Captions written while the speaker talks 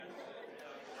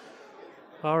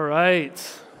All right.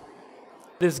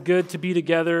 It is good to be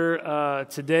together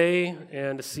today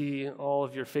and to see all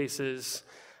of your faces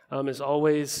as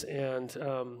always. And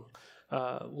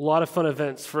a lot of fun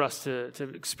events for us to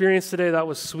experience today. That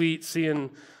was sweet,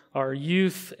 seeing our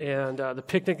youth, and the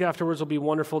picnic afterwards will be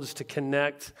wonderful just to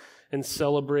connect and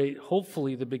celebrate,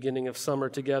 hopefully, the beginning of summer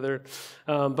together.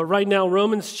 But right now,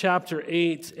 Romans chapter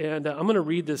 8, and I'm going to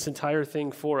read this entire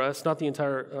thing for us. Not the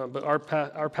entire, but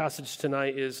our passage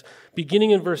tonight is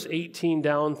beginning in verse 18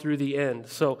 down through the end.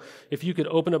 So if you could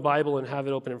open a Bible and have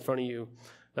it open in front of you,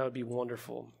 that would be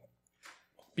wonderful.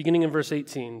 Beginning in verse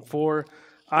 18, "For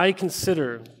I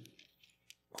consider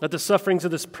that the sufferings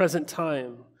of this present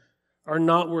time are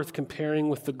not worth comparing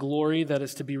with the glory that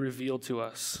is to be revealed to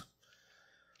us.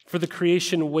 For the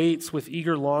creation waits with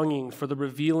eager longing for the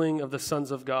revealing of the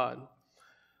sons of God.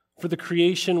 For the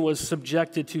creation was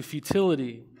subjected to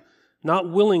futility, not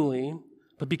willingly,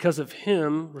 but because of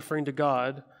him," referring to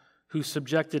God, "who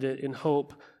subjected it in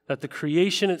hope that the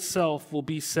creation itself will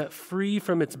be set free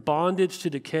from its bondage to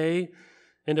decay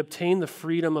and obtain the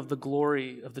freedom of the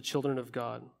glory of the children of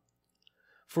God.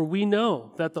 For we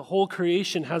know that the whole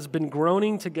creation has been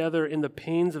groaning together in the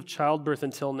pains of childbirth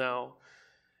until now.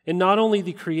 And not only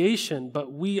the creation,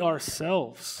 but we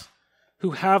ourselves,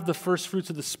 who have the first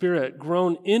fruits of the Spirit,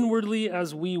 groan inwardly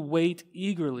as we wait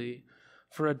eagerly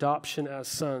for adoption as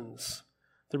sons,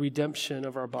 the redemption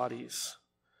of our bodies.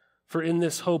 For in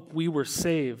this hope we were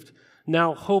saved.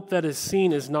 Now hope that is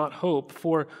seen is not hope,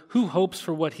 for who hopes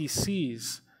for what he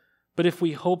sees? But if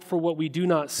we hope for what we do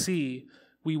not see,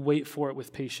 we wait for it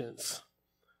with patience.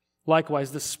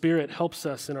 Likewise, the Spirit helps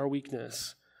us in our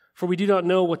weakness. For we do not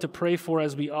know what to pray for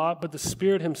as we ought, but the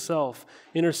Spirit himself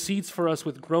intercedes for us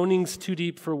with groanings too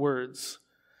deep for words.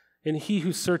 And he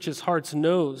who searches hearts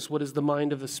knows what is the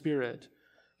mind of the Spirit,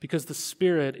 because the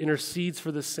Spirit intercedes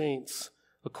for the saints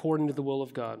according to the will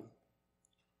of God.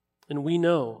 And we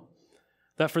know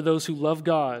that for those who love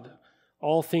God,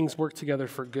 all things work together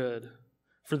for good,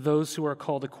 for those who are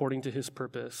called according to his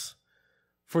purpose.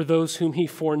 For those whom he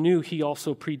foreknew, he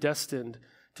also predestined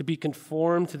to be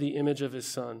conformed to the image of his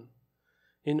Son,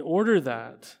 in order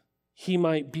that he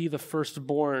might be the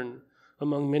firstborn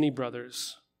among many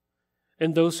brothers.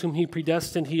 And those whom he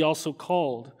predestined, he also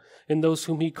called. And those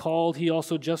whom he called, he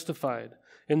also justified.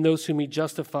 And those whom he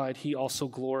justified, he also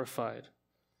glorified.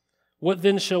 What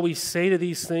then shall we say to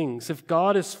these things? If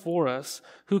God is for us,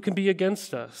 who can be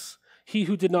against us? He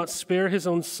who did not spare his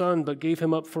own Son, but gave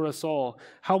him up for us all,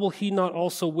 how will he not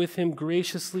also with him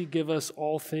graciously give us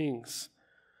all things?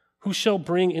 Who shall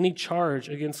bring any charge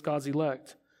against God's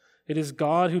elect? It is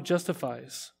God who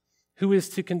justifies. Who is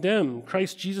to condemn?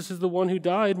 Christ Jesus is the one who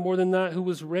died, more than that, who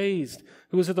was raised,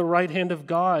 who is at the right hand of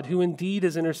God, who indeed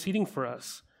is interceding for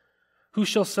us. Who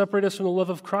shall separate us from the love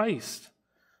of Christ?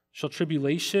 Shall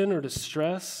tribulation or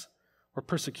distress or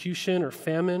persecution or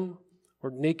famine or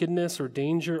nakedness or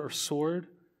danger or sword?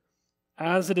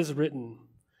 As it is written,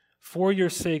 for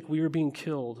your sake we are being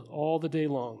killed all the day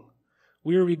long.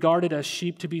 We are regarded as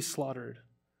sheep to be slaughtered.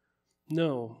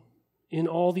 No, in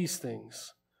all these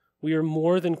things, we are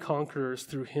more than conquerors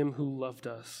through him who loved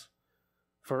us.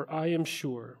 For I am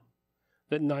sure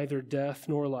that neither death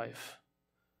nor life,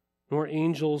 nor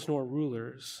angels nor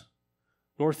rulers,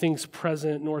 nor things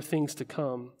present nor things to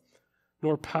come,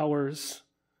 nor powers,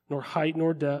 nor height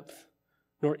nor depth,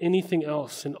 nor anything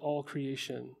else in all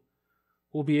creation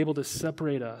will be able to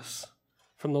separate us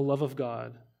from the love of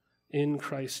God in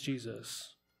Christ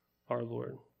Jesus, our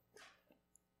Lord.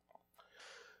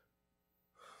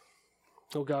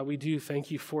 Oh God, we do thank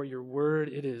you for your word.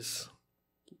 It is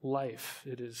life.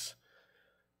 It is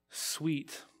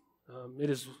sweet. It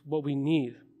is what we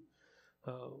need.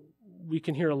 We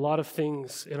can hear a lot of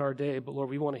things in our day, but Lord,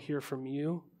 we want to hear from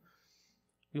you.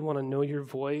 We want to know your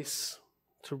voice,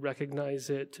 to recognize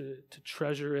it, to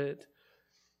treasure it.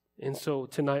 And so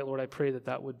tonight, Lord, I pray that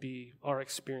that would be our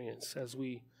experience as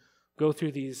we go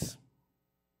through these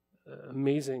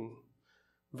amazing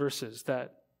verses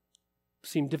that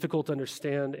seem difficult to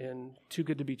understand and too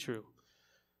good to be true.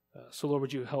 So, Lord,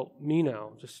 would you help me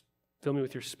now? Just fill me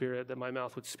with your Spirit, that my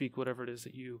mouth would speak whatever it is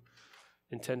that you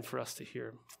intend for us to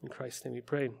hear. In Christ's name we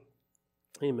pray.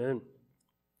 Amen.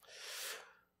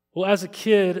 Well, as a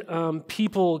kid,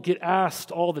 people get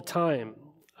asked all the time,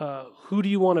 who do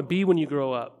you want to be when you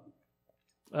grow up?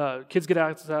 Kids get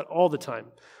asked that all the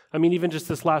time. I mean, even just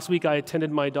this last week, I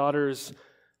attended my daughter's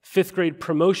fifth grade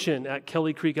promotion at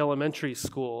Kelly Creek Elementary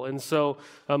School. And so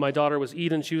my daughter was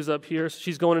Eden. She was up here. So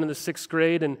she's going into the sixth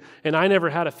grade. And I never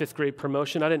had a fifth grade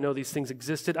promotion. I didn't know these things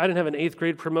existed. I didn't have an eighth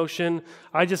grade promotion.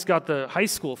 I just got the high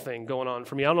school thing going on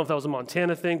for me. I don't know if that was a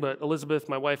Montana thing, but Elizabeth,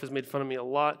 my wife, has made fun of me a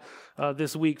lot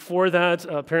this week for that.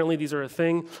 Apparently these are a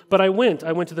thing. But I went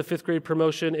to the fifth grade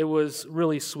promotion. It was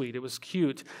really sweet. It was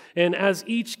cute. And as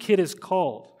each kid is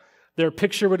called, their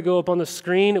picture would go up on the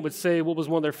screen. It would say what was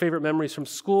one of their favorite memories from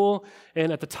school.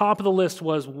 And at the top of the list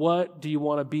was, what do you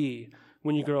want to be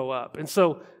when you grow up? And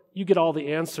so you get all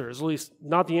the answers, at least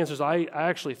not the answers I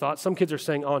actually thought. Some kids are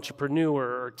saying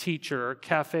entrepreneur or teacher or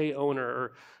cafe owner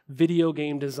or video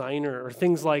game designer or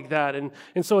things like that. And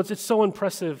so it's so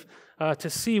impressive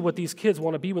to see what these kids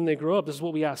want to be when they grow up. This is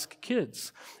what we ask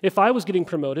kids. If I was getting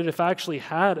promoted, if I actually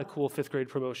had a cool fifth grade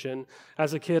promotion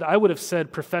as a kid, I would have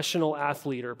said professional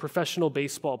athlete or professional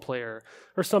baseball player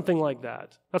or something like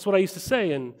that. That's what I used to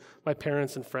say, and my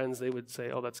parents and friends, they would say,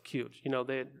 oh, that's cute. You know,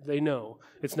 they know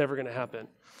it's never going to happen.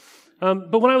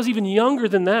 But when I was even younger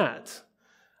than that,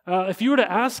 if you were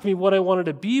to ask me what I wanted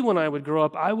to be when I would grow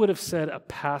up, I would have said a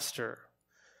pastor.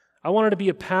 I wanted to be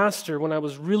a pastor when I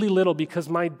was really little because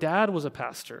my dad was a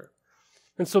pastor.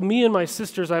 And so me and my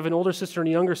sisters, I have an older sister and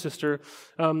a younger sister,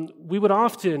 we would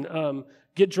often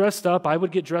get dressed up. I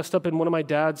would get dressed up in one of my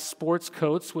dad's sports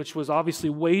coats, which was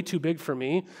obviously way too big for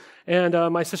me. And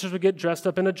my sisters would get dressed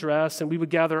up in a dress, and we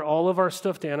would gather all of our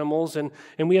stuffed animals. And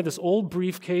we had this old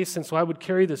briefcase, and so I would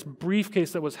carry this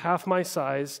briefcase that was half my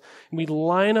size. And we'd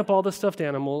line up all the stuffed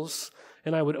animals,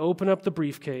 and I would open up the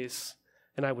briefcase,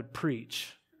 and I would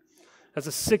preach as a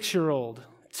 6-year-old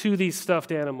to these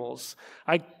stuffed animals.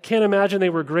 I can't imagine they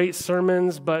were great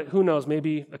sermons, but who knows,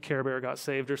 maybe a Care Bear got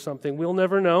saved or something. We'll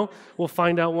never know. We'll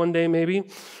find out one day maybe.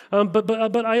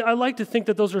 But I like to think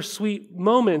that those are sweet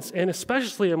moments, and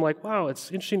especially I'm like, wow,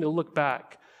 it's interesting to look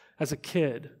back as a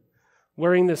kid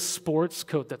wearing this sports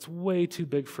coat that's way too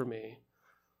big for me.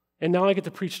 And now I get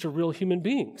to preach to real human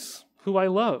beings who I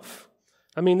love.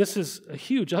 I mean, this is a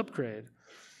huge upgrade.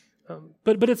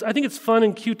 But I think it's fun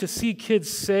and cute to see kids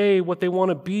say what they want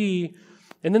to be,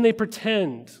 and then they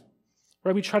pretend,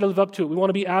 right? We try to live up to it. We want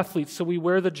to be athletes, so we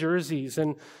wear the jerseys,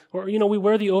 or we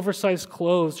wear the oversized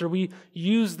clothes, or we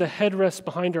use the headrest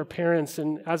behind our parents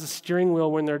and as a steering wheel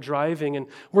when they're driving, and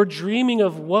we're dreaming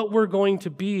of what we're going to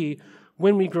be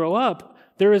when we grow up.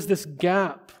 There is this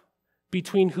gap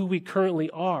between who we currently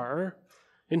are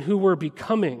and who we're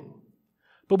becoming,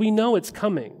 but we know it's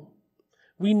coming.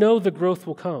 We know the growth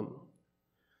will come.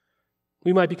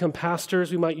 We might become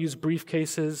pastors. We might use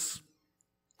briefcases.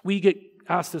 We get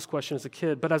asked this question as a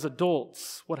kid, but as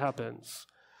adults, what happens?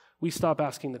 We stop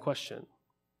asking the question.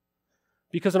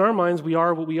 Because in our minds, we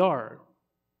are what we are.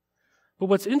 But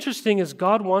what's interesting is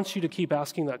God wants you to keep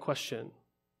asking that question.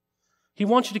 He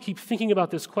wants you to keep thinking about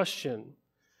this question.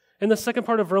 And the second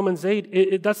part of Romans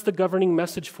 8, that's the governing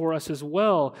message for us as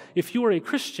well. If you are a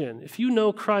Christian, if you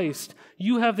know Christ,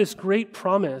 you have this great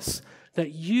promise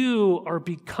that you are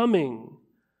becoming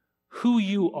who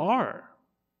you are.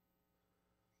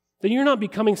 That you're not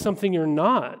becoming something you're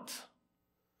not.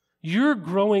 You're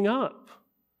growing up,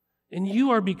 and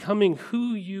you are becoming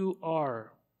who you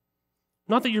are.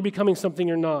 Not that you're becoming something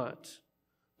you're not,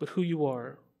 but who you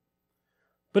are.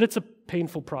 But it's a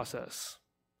painful process.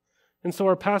 And so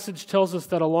our passage tells us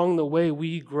that along the way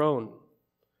we groan.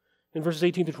 In verses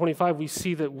 18 to 25, we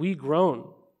see that we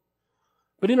groan.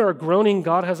 But in our groaning,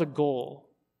 God has a goal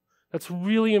that's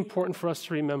really important for us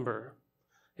to remember.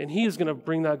 And He is going to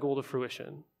bring that goal to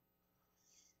fruition.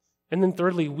 And then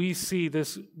thirdly, we see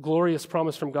this glorious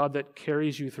promise from God that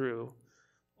carries you through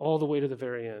all the way to the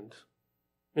very end.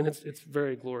 And it's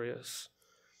very glorious.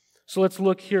 So let's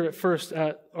look here at first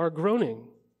at our groaning.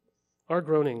 Our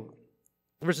groaning.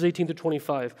 Verses 18 to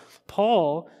 25.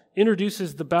 Paul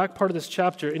introduces the back part of this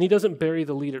chapter, and he doesn't bury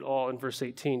the lead at all in verse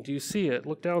 18. Do you see it?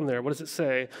 Look down there. What does it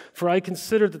say? For I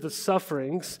consider that the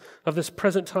sufferings of this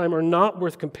present time are not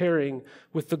worth comparing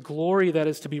with the glory that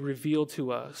is to be revealed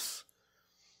to us.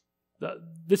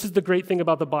 This is the great thing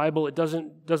about the Bible. It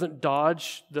doesn't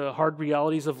dodge the hard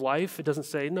realities of life. It doesn't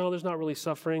say, no, there's not really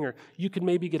suffering, or you can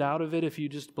maybe get out of it if you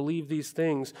just believe these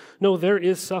things. No, there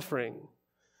is suffering,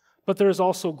 but there is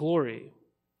also glory.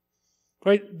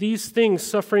 Right? These things,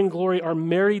 suffering, glory, are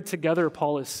married together,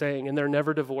 Paul is saying, and they're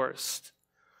never divorced.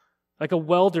 Like a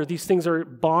welder, these things are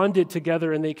bonded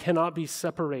together and they cannot be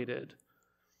separated.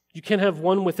 You can't have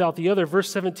one without the other. Verse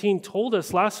 17 told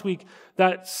us last week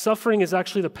that suffering is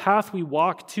actually the path we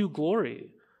walk to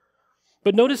glory.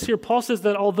 But notice here, Paul says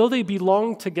that although they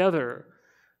belong together,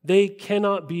 they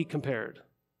cannot be compared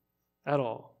at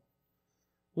all.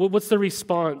 What's the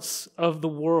response of the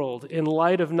world in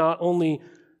light of not only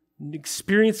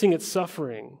experiencing its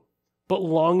suffering, but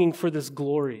longing for this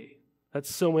glory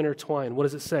that's so intertwined? What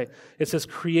does it say? It says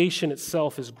creation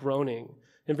itself is groaning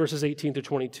in verses 18 to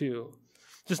 22.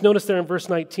 Just notice there in verse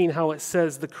 19 how it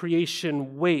says the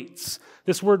creation waits.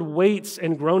 This word waits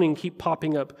and groaning keep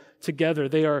popping up together.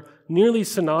 They are nearly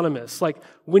synonymous, like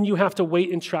when you have to wait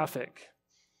in traffic,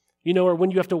 or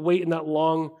when you have to wait in that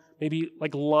long, maybe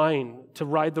like line to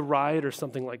ride the ride or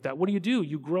something like that. What do?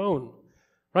 You groan,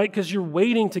 right? Because you're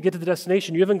waiting to get to the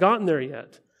destination. You haven't gotten there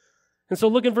yet. And so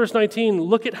look at verse 19.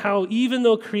 Look at how even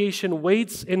though creation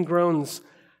waits and groans,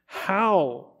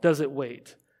 how does it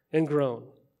wait and groan?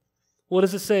 What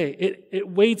does it say? It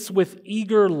waits with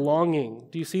eager longing.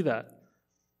 Do you see that?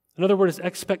 Another word is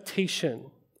expectation.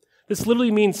 This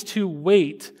literally means to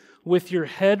wait with your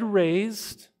head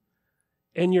raised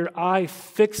and your eye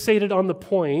fixated on the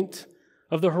point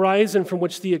of the horizon from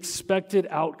which the expected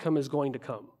outcome is going to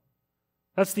come.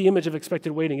 That's the image of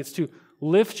expected waiting. It's to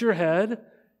lift your head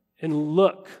and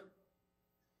look.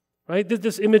 Right?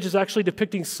 This image is actually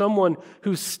depicting someone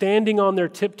who's standing on their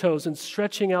tiptoes and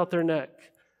stretching out their neck.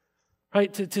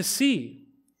 Right? To see.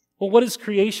 Well, what is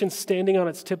creation standing on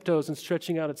its tiptoes and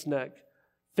stretching out its neck?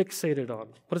 Fixated on.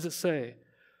 What does it say?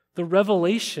 The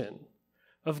revelation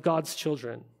of God's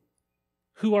children.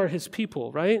 Who are his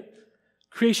people, right?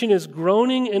 Creation is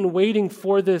groaning and waiting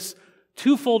for this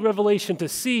twofold revelation to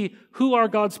see who are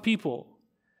God's people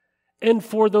and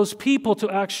for those people to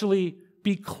actually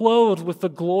be clothed with the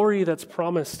glory that's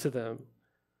promised to them.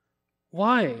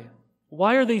 Why?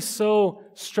 Why are they so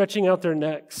stretching out their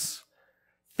necks,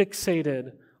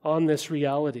 fixated on this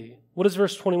reality? What does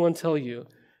verse 21 tell you?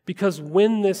 Because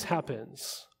when this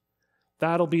happens,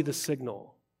 that'll be the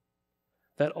signal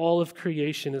that all of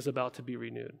creation is about to be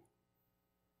renewed.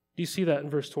 Do you see that in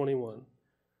verse 21?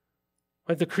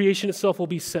 Right, the creation itself will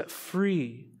be set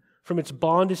free from its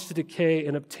bondage to decay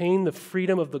and obtain the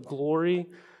freedom of the glory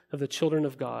of the children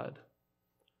of God.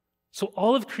 So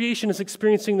all of creation is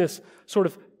experiencing this sort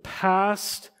of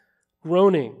past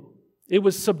groaning. It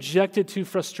was subjected to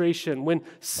frustration. When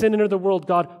sin entered the world,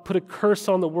 God put a curse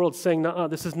on the world saying, "Nuh-uh,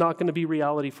 this is not going to be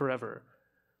reality forever."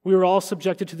 We were all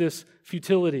subjected to this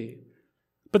futility.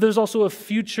 But there's also a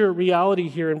future reality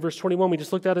here in verse 21. We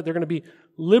just looked at it. They're going to be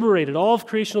liberated. All of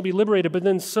creation will be liberated. But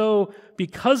then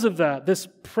because of that, this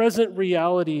present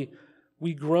reality,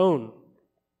 we groan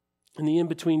in the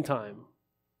in-between time.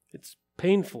 It's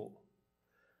painful.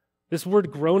 This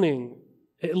word groaning,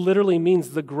 it literally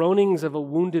means the groanings of a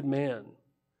wounded man. I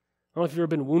don't know if you've ever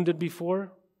been wounded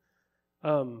before.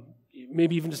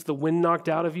 Maybe even just the wind knocked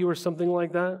out of you or something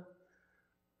like that.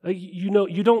 You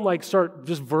don't start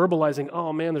just verbalizing,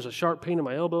 "Oh man, there's a sharp pain in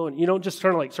my elbow," and you don't just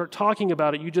start talking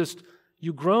about it.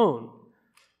 You groan.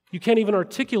 You can't even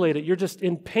articulate it. You're just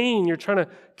in pain. You're trying to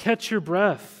catch your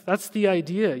breath. That's the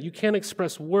idea. You can't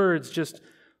express words, just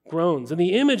groans. And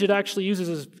the image it actually uses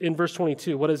is in verse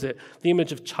 22. What is it? The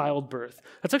image of childbirth.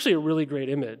 That's actually a really great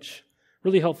image,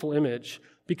 really helpful image,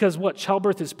 because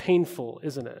childbirth is painful,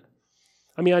 isn't it?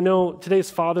 I mean, I know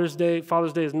today's Father's Day.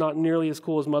 Father's Day is not nearly as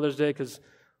cool as Mother's Day because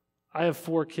I have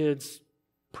 4 kids,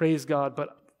 praise God, but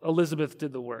Elizabeth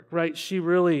did the work, right?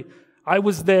 I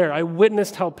was there. I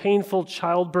witnessed how painful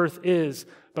childbirth is,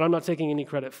 but I'm not taking any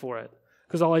credit for it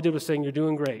because all I did was saying, "You're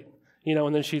doing great,"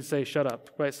 and then she'd say, "Shut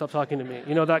up," right? "Stop talking to me,"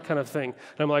 that kind of thing.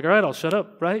 And I'm like, "All right, I'll shut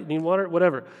up," right? "Need water?"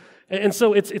 Whatever. And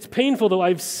so it's painful, though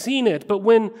I've seen it, but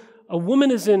when a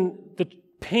woman is in the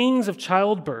pains of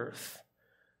childbirth,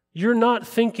 you're not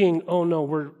thinking, "Oh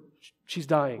no, she's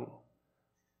dying."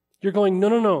 You're going,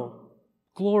 no.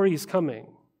 Glory is coming.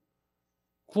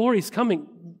 Glory is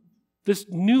coming. This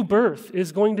new birth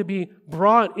is going to be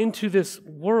brought into this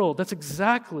world. That's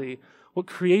exactly what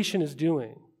creation is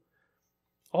doing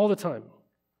all the time.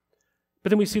 But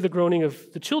then we see the groaning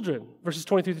of the children, verses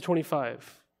 23 to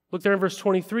 25. Look there in verse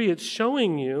 23. It's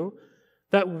showing you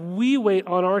that we wait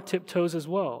on our tiptoes as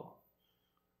well.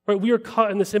 Right? We are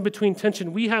caught in this in-between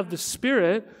tension. We have the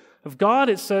Spirit of God,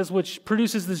 it says, which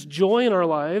produces this joy in our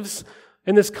lives,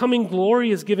 and this coming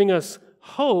glory is giving us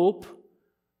hope,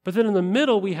 but then in the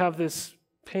middle we have this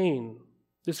pain,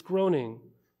 this groaning.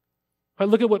 Right,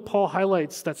 look at what Paul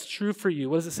highlights that's true for you.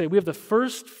 What does it say? We have the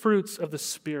first fruits of the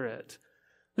Spirit.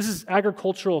 This is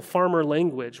agricultural farmer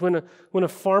language. When a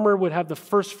farmer would have the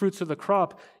first fruits of the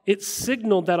crop, it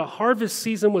signaled that a harvest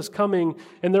season was coming,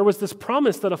 and there was this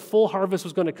promise that a full harvest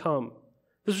was going to come.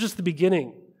 This was just the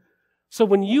beginning. So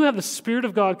when you have the Spirit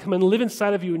of God come and live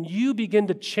inside of you and you begin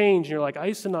to change, and you're like, "I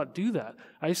used to not do that.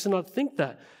 I used to not think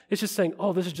that." It's just saying,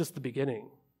 "Oh, this is just the beginning.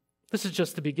 This is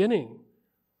just the beginning."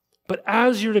 But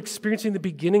as you're experiencing the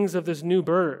beginnings of this new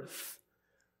birth,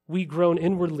 we groan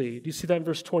inwardly. Do you see that in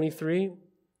verse 23?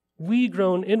 We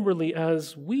groan inwardly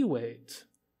as we wait.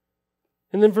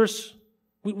 And then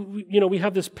we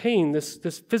have this pain,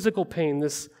 this physical pain,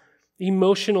 this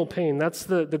emotional pain. That's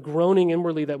the groaning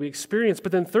inwardly that we experience.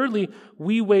 But then thirdly,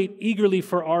 we wait eagerly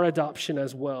for our adoption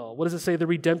as well. What does it say? The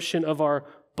redemption of our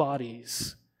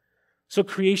bodies. So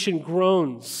creation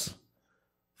groans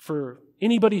for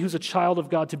anybody who's a child of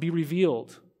God to be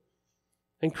revealed.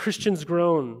 And Christians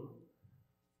groan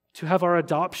to have our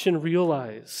adoption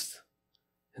realized.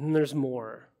 And then there's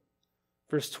more.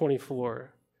 Verse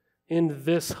 24. In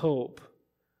this hope,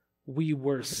 we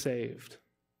were saved.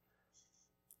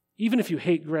 Even if you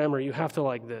hate grammar, you have to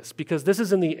like this, because this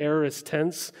is in the aorist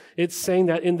tense. It's saying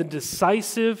that in the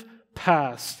decisive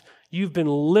past, you've been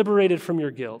liberated from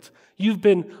your guilt. You've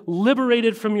been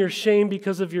liberated from your shame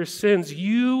because of your sins.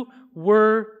 You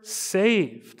were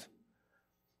saved.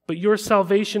 But your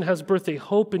salvation has birthed a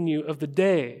hope in you of the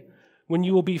day when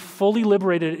you will be fully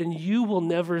liberated and you will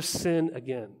never sin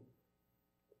again.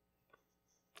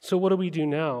 So what do we do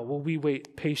now? Well, we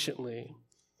wait patiently.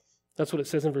 That's what it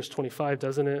says in verse 25,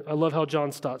 doesn't it? I love how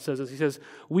John Stott says this. He says,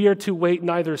 we are to wait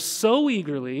neither so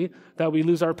eagerly that we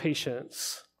lose our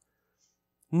patience,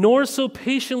 nor so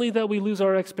patiently that we lose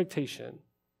our expectation.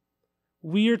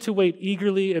 We are to wait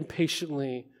eagerly and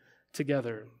patiently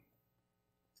together.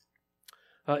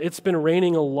 It's been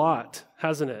raining a lot,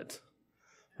 hasn't it?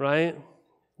 Right?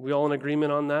 We all in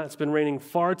agreement on that? It's been raining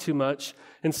far too much.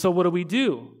 And so what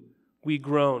do? We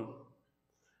groan.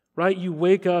 Right? You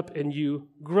wake up and you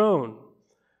groan.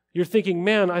 You're thinking,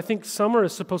 man, I think summer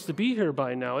is supposed to be here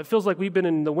by now. It feels like we've been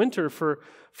in the winter for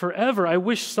forever. I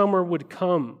wish summer would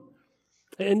come.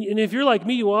 And if you're like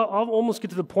me, I'll almost get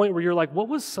to the point where you're like, what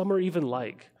was summer even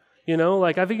like? You know,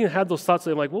 like I've even had those thoughts.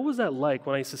 I'm like, what was that like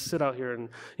when I used to sit out here and,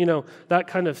 that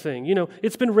kind of thing.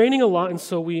 It's been raining a lot, and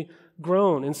so we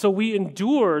groan. And so we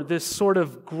endure this sort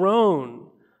of groan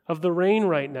of the rain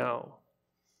right now.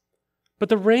 But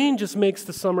the rain just makes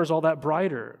the summers all that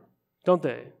brighter, don't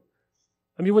they?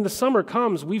 I mean, when the summer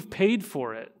comes, we've paid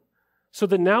for it, so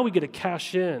that now we get to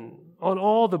cash in on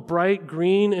all the bright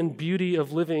green and beauty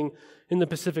of living in the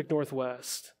Pacific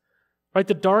Northwest. Right?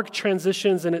 The dark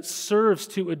transitions, and it serves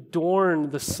to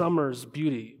adorn the summer's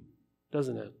beauty,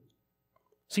 doesn't it?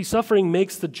 See, suffering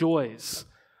makes the joys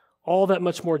all that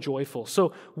much more joyful.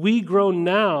 So we groan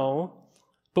now,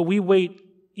 but we wait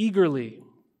eagerly,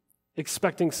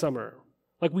 expecting summer.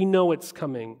 Like we know it's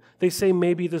coming. They say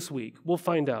maybe this week. We'll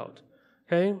find out.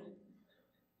 Okay?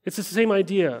 It's the same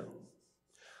idea.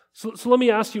 So let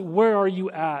me ask you, where are you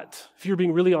at? If you're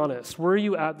being really honest, where are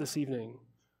you at this evening?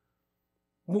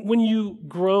 When you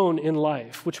groan in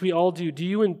life, which we all do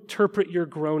you interpret your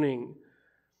groaning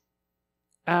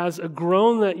as a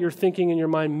groan that you're thinking in your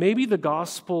mind, maybe the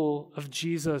gospel of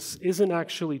Jesus isn't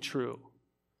actually true?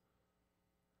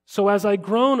 So as I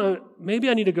groan, maybe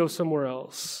I need to go somewhere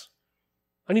else.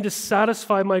 I need to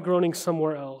satisfy my groaning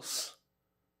somewhere else.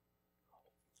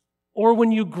 Or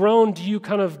when you groan, do you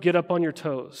kind of get up on your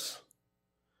toes?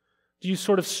 Do you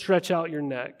sort of stretch out your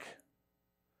neck?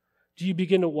 Do you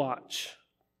begin to watch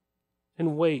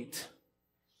and wait?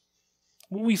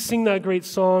 When we sing that great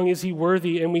song, Is He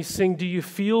Worthy? And we sing, Do you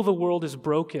feel the world is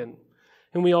broken?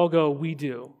 And we all go, we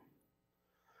do.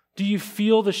 Do you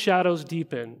feel the shadows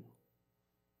deepen?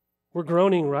 We're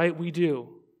groaning, right? We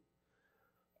do.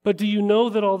 But do you know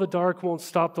that all the dark won't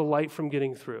stop the light from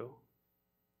getting through?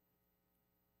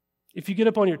 If you get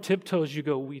up on your tiptoes, you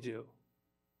go, we do.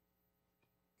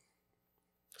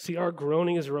 See, our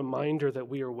groaning is a reminder that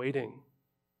we are waiting.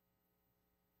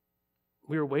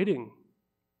 We are waiting.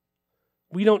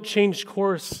 We don't change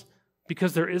course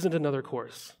because there isn't another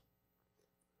course.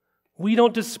 We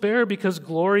don't despair because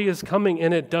glory is coming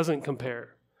and it doesn't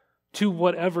compare to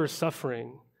whatever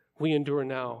suffering we endure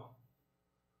now.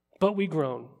 But we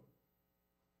groan.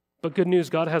 But good news,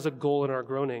 God has a goal in our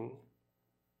groaning.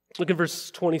 Look at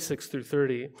verse 26 through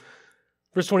 30.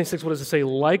 Verse 26, what does it say?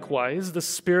 Likewise, the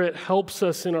Spirit helps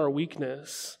us in our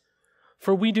weakness.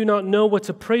 For we do not know what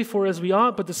to pray for as we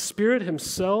ought, but the Spirit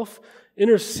Himself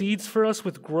intercedes for us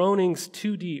with groanings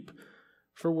too deep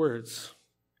for words.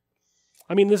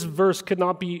 I mean, this verse could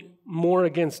not be more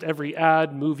against every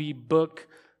ad, movie, book,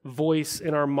 voice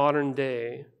in our modern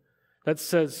day that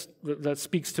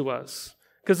speaks to us.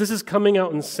 Because this is coming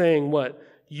out and saying what?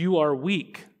 You are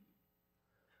weak.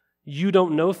 You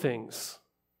don't know things.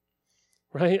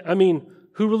 Right? I mean,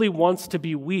 who really wants to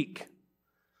be weak?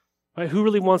 Right? Who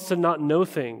really wants to not know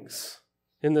things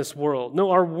in this world?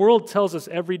 No, our world tells us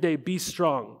every day, be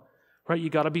strong. Right? You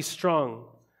got to be strong.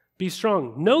 Be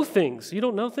strong. Know things. You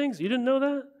don't know things? You didn't know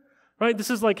that? right? This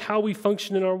is like how we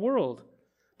function in our world.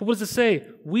 But what does it say?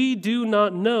 We do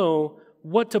not know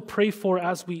what to pray for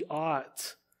as we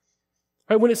ought.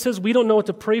 Right? When it says we don't know what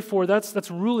to pray for,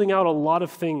 that's ruling out a lot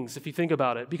of things if you think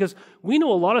about it, because we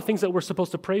know a lot of things that we're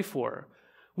supposed to pray for.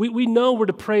 We know we're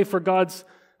to pray for God's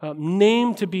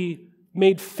name to be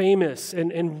made famous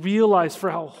and realized for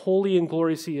how holy and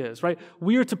glorious He is, right?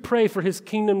 We are to pray for His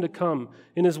kingdom to come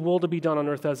and His will to be done on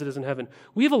earth as it is in heaven.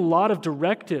 We have a lot of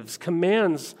directives,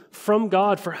 commands from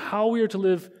God for how we are to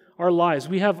live our lives.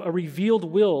 We have a revealed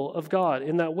will of God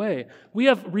in that way. We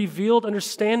have revealed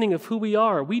understanding of who we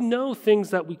are. We know things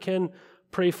that we can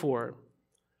pray for.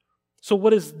 So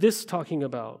what is this talking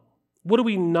about? What do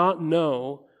we not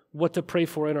know what to pray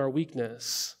for in our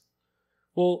weakness?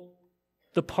 Well,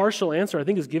 the partial answer, I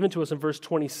think, is given to us in verse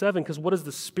 27, because what does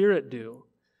the Spirit do?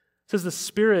 It says the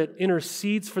Spirit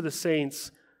intercedes for the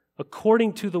saints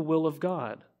according to the will of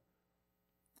God.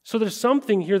 So there's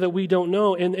something here that we don't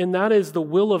know, and that is the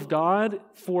will of God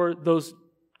for those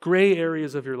gray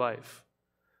areas of your life.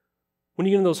 When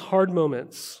you get in those hard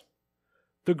moments,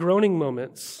 the groaning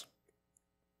moments,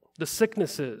 the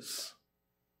sicknesses,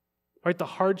 right, the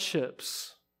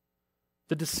hardships,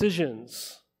 the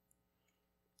decisions,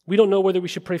 we don't know whether we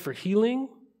should pray for healing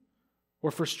or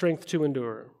for strength to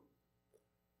endure.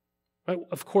 Right?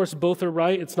 Of course, both are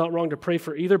right. It's not wrong to pray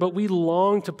for either, but we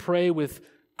long to pray with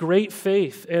great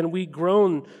faith, and we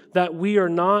groan that we are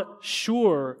not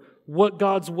sure what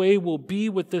God's way will be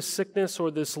with this sickness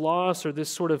or this loss or this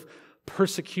sort of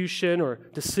persecution or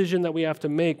decision that we have to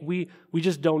make. We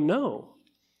just don't know.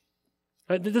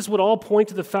 Right? This would all point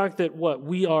to the fact that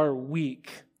we are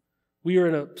weak. We are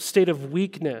in a state of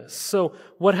weakness. So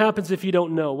what happens if you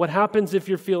don't know? What happens if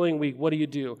you're feeling weak? What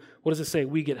do? What does it say?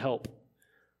 We get help.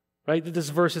 Right? This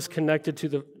verse is connected to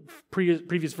the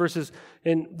previous verses,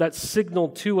 and that's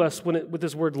signaled to us with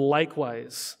this word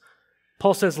likewise.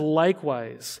 Paul says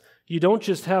likewise. You don't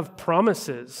just have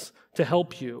promises to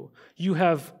help you. You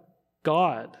have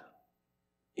God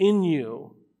in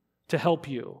you to help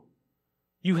you.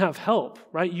 You have help,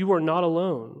 right? You are not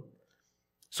alone.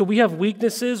 So we have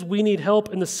weaknesses, we need help,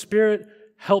 and the Spirit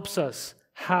helps us.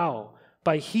 How?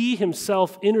 By He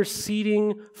Himself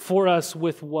interceding for us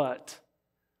with what?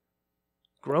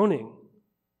 Groaning.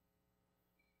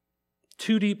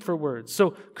 Too deep for words.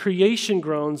 So creation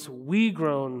groans, we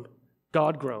groan,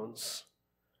 God groans.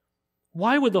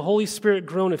 Why would the Holy Spirit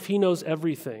groan if He knows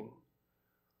everything?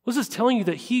 This is telling you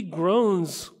that He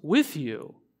groans with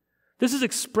you. This is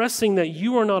expressing that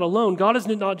you are not alone. God is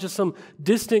not just some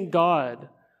distant God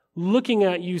looking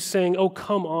at you saying, oh,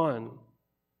 come on.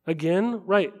 Again,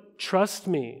 right, trust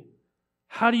me.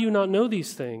 How do you not know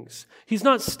these things? He's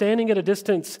not standing at a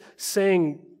distance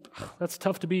saying, that's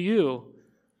tough to be you,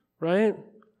 right?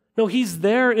 No, He's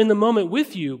there in the moment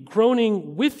with you,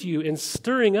 groaning with you and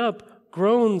stirring up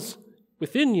groans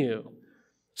within you.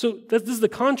 So this is the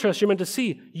contrast you're meant to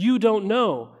see. You don't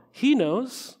know. He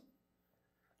knows.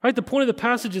 Right? The point of the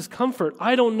passage is comfort.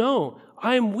 I don't know.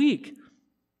 I am weak.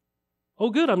 Oh,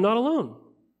 good, I'm not alone.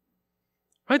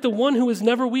 Right? The one who is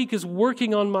never weak is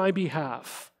working on my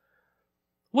behalf.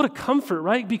 What a comfort,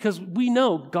 right? Because we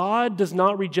know God does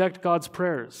not reject God's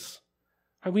prayers.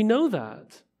 Right? We know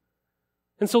that.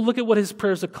 And so look at what His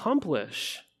prayers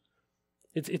accomplish.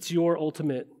 It's your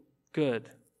ultimate good.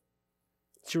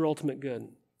 It's your ultimate good.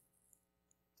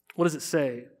 What does it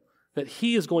say? That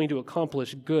He is going to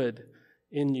accomplish good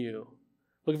in you.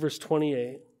 Look at verse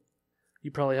 28.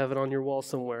 You probably have it on your wall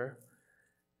somewhere.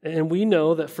 And we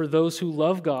know that for those who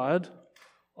love God,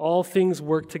 all things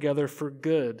work together for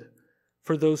good,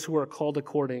 for those who are called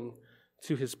according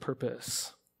to His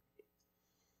purpose.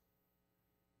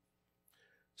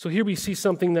 So here we see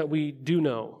something that we do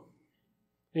know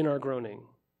in our groaning.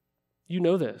 You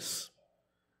know this,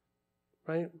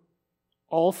 right?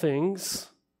 All things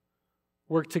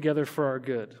work together for our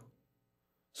good.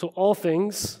 So all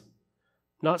things,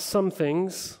 not some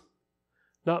things,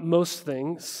 not most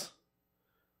things.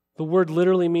 The word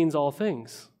literally means all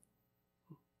things,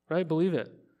 right? Believe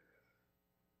it.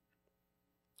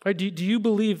 Right? Do you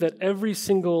believe that every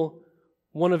single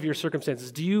one of your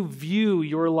circumstances, do you view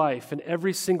your life and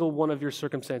every single one of your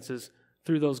circumstances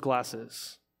through those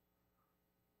glasses?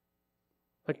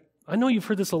 Like, I know you've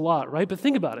heard this a lot, right? But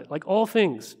think about it. Like all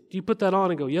things. Do you put that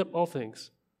on and go, yep, all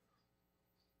things?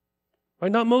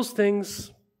 Right? Not most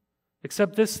things,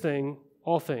 except this thing,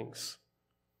 all things.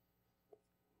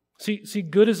 See,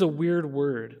 good is a weird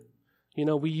word. You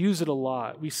know, we use it a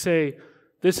lot. We say,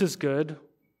 this is good,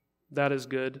 that is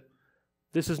good.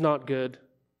 This is not good,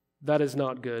 that is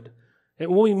not good. And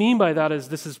what we mean by that is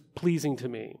this is pleasing to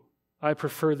me. I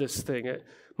prefer this thing.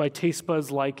 My taste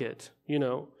buds like it, you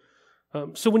know.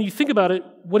 So when you think about it,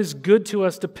 what is good to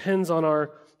us depends on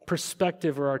our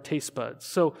perspective or our taste buds.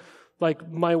 So like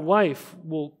my wife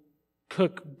will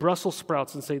cook Brussels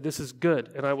sprouts and say, this is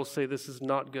good, and I will say, this is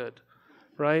not good,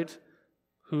 right?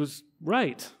 Who's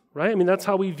right? I mean, that's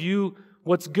how we view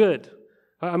what's good.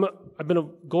 I've been a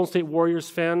Golden State Warriors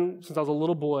fan since I was a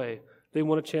little boy. They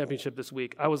won a championship this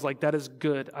week. I was like, that is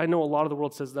good. I know a lot of the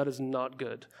world says that is not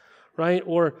good, right?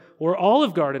 Or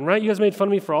Olive Garden, right? You guys made fun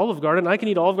of me for Olive Garden. I can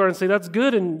eat Olive Garden and say that's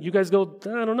good, and you guys go,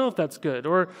 I don't know if that's good.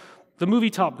 Or the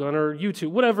movie Top Gun or YouTube,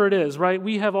 whatever it is, right?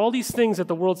 We have all these things that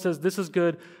the world says this is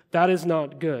good, that is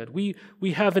not good. We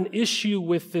have an issue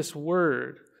with this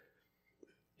word.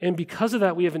 And because of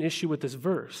that, we have an issue with this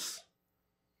verse.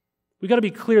 We got to be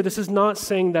clear, this is not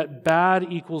saying that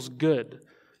bad equals good.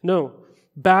 No,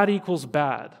 bad equals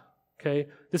bad, okay?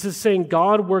 This is saying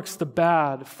God works the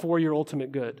bad for your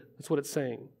ultimate good. That's what it's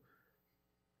saying.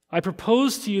 I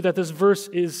propose to you that this verse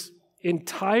is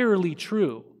entirely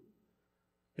true.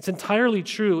 It's entirely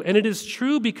true, and it is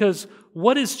true because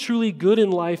what is truly good in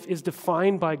life is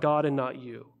defined by God and not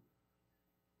you.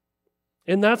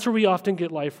 And that's where we often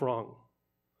get life wrong.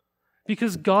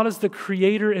 Because God is the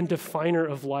creator and definer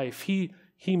of life. He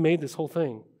made this whole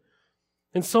thing.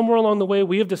 And somewhere along the way,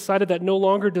 we have decided that no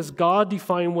longer does God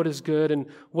define what is good and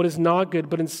what is not good,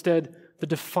 but instead the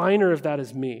definer of that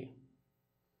is me.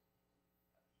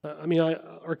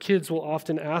 Our kids will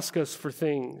often ask us for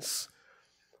things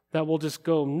that we'll just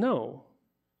go, no.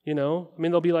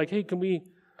 They'll be like, hey, can we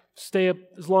stay up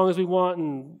as long as we want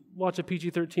and watch a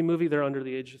PG-13 movie? They're under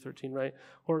the age of 13, right?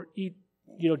 Or eat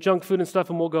junk food and stuff,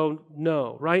 and we'll go,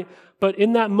 no, right? But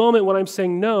in that moment when I'm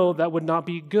saying no, that would not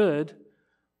be good,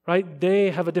 right?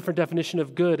 They have a different definition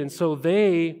of good, and so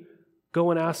they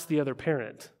go and ask the other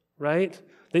parent, right?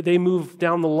 They move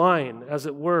down the line, as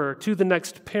it were, to the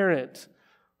next parent,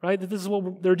 right? This is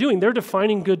what they're doing. They're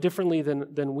defining good differently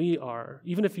than we are.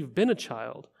 Even if you've been a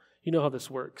child, you know how this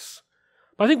works.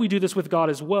 But I think we do this with God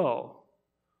as well.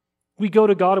 We go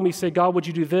to God and we say, God, would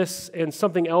you do this? And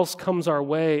something else comes our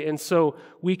way. And so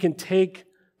we can take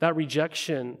that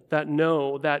rejection, that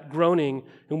no, that groaning,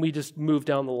 and we just move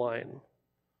down the line.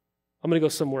 I'm going to go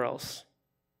somewhere else.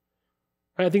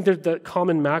 I think there's that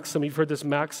common maxim. You've heard this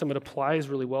maxim. It applies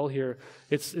really well here.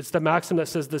 It's the maxim that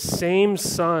says the same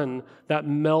sun that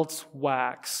melts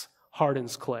wax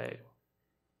hardens clay.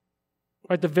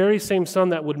 Right? The very same sun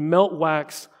that would melt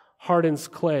wax hardens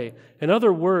clay. In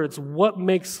other words, what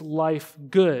makes life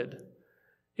good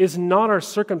is not our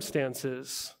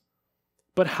circumstances,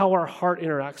 but how our heart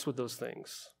interacts with those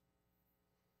things.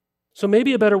 So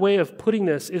maybe a better way of putting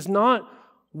this is not,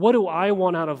 what do I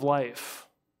want out of life?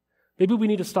 Maybe we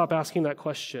need to stop asking that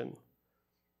question.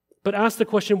 But ask the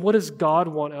question, what does God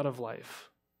want out of life?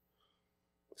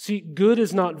 See, good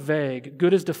is not vague.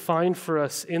 Good is defined for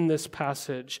us in this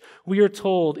passage. We are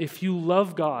told, if you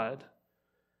love God,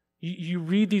 you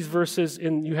read these verses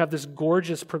and you have this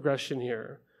gorgeous progression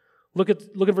here. Look at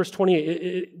verse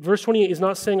 28. Verse 28 is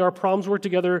not saying our problems work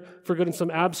together for good in some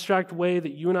abstract way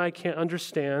that you and I can't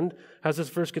understand as this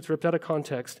verse gets ripped out of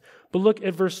context. But look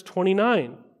at verse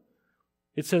 29.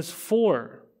 It says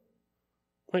for.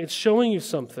 Right? It's showing you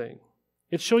something.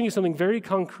 It's showing you something very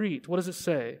concrete. What does it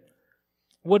say?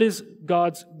 What is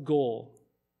God's goal?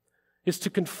 It's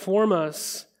to conform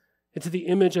us into the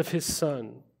image of His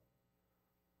Son.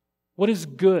 What is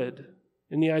good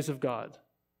in the eyes of God?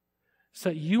 It's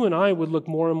that you and I would look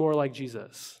more and more like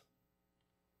Jesus.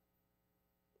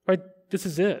 Right? This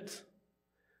is it.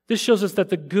 This shows us that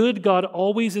the good God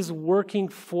always is working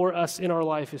for us in our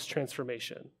life is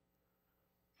transformation.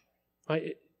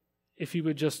 Right? If you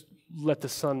would just let the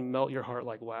sun melt your heart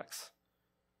like wax.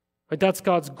 Right? That's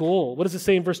God's goal. What does it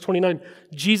say in verse 29?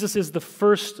 Jesus is the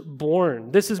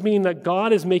firstborn. This is meaning that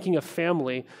God is making a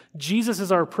family. Jesus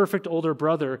is our perfect older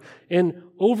brother. And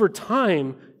over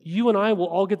time, you and I will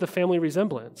all get the family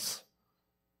resemblance.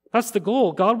 That's the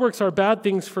goal. God works our bad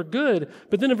things for good.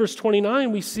 But then in verse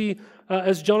 29, we see,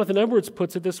 as Jonathan Edwards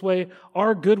puts it this way,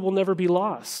 our good will never be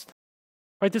lost.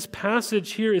 Right? This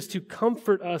passage here is to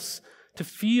comfort us to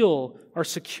feel our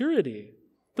security.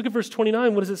 Look at verse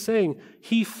 29. What is it saying?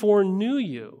 He foreknew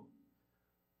you.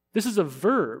 This is a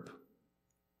verb.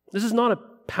 This is not a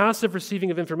passive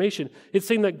receiving of information. It's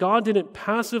saying that God didn't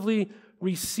passively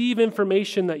receive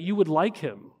information that you would like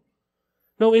Him.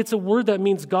 No, it's a word that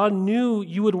means God knew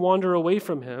you would wander away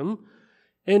from Him,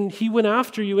 and He went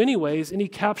after you anyways, and He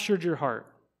captured your heart.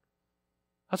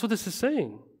 That's what this is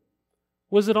saying.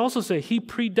 What does it also say? He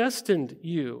predestined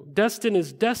you. Destined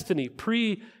is destiny.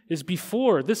 Pre is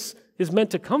before. This is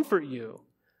meant to comfort you.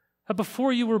 That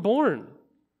before you were born,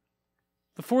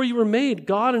 before you were made,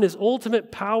 God in His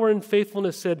ultimate power and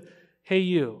faithfulness said, hey,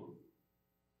 you.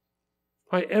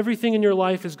 Right? Everything in your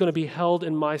life is going to be held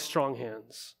in my strong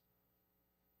hands.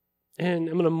 And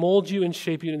I'm going to mold you and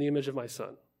shape you in the image of my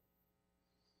Son.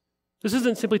 This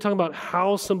isn't simply talking about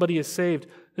how somebody is saved.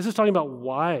 This is talking about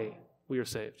why we are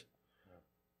saved.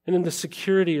 And then the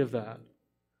security of that.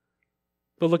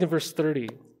 But look in verse 30.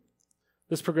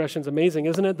 This progression is amazing,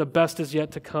 isn't it? The best is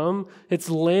yet to come. It's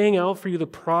laying out for you the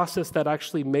process that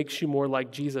actually makes you more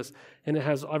like Jesus. And it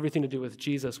has everything to do with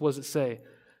Jesus. What does it say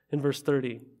in verse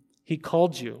 30? He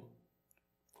called you.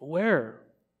 Where?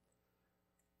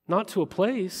 Not to a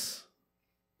place.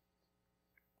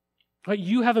 Right?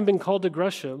 You haven't been called to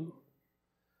Gresham.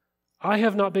 I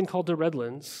have not been called to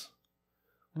Redlands.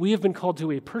 We have been called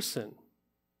to a person.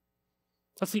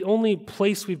 That's the only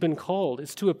place we've been called.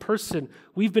 It's to a person.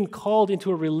 We've been called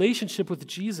into a relationship with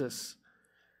Jesus.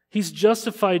 He's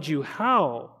justified you.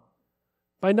 How?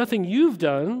 By nothing you've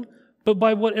done, but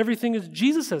by what everything is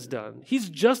Jesus has done. He's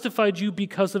justified you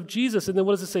because of Jesus. And then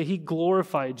what does it say? He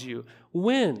glorified you.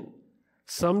 When?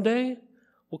 Someday?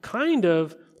 Well, kind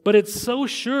of, but it's so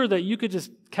sure that you could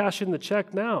just cash in the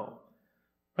check now.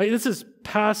 Right? This is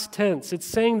past tense. It's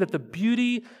saying that the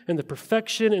beauty and the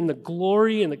perfection and the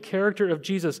glory and the character of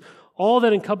Jesus, all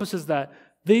that encompasses that,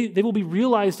 they will be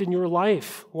realized in your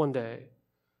life one day.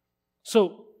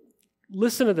 So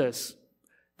listen to this.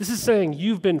 This is saying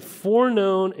you've been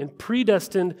foreknown and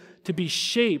predestined to be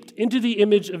shaped into the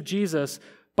image of Jesus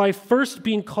by first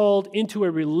being called into a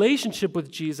relationship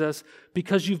with Jesus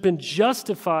because you've been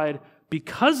justified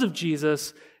because of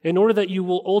Jesus in order that you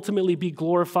will ultimately be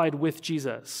glorified with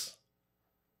Jesus.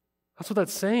 That's what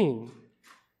that's saying.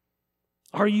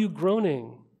 Are you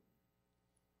groaning?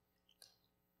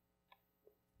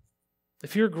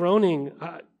 If you're groaning,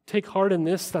 take heart in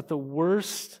this, that the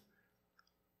worst,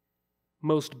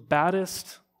 most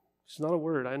baddest, it's not a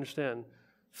word, I understand,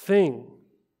 thing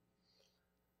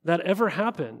that ever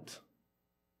happened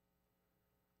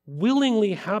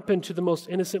willingly happened to the most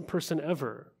innocent person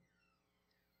ever.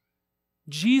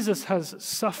 Jesus has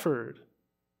suffered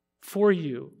for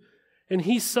you, and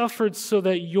he suffered so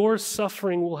that your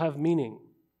suffering will have meaning.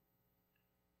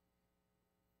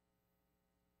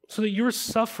 So that your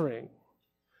suffering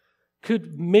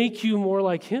could make you more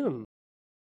like him.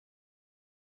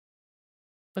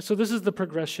 So this is the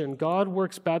progression. God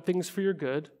works bad things for your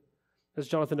good, as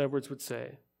Jonathan Edwards would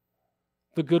say.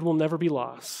 The good will never be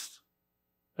lost,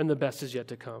 and the best is yet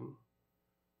to come.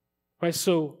 Right?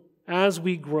 So as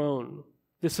we groan,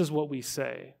 this is what we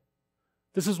say.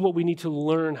 This is what we need to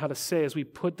learn how to say as we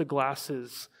put the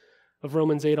glasses of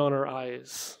Romans 8 on our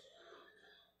eyes.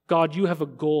 God, you have a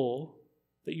goal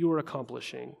that you are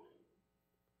accomplishing.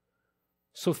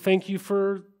 So thank you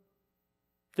for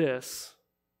this.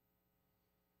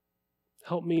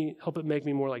 Help it make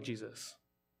me more like Jesus.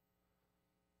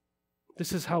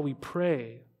 This is how we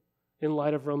pray in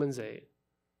light of Romans 8.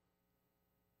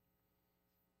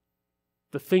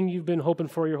 The thing you've been hoping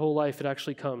for your whole life, it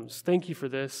actually comes. Thank you for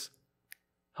this.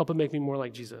 Help it make me more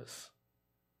like Jesus.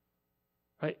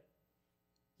 Right?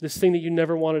 This thing that you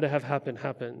never wanted to have happen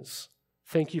happens.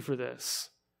 Thank you for this.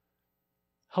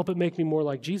 Help it make me more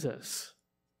like Jesus.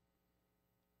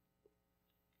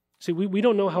 See, we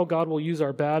don't know how God will use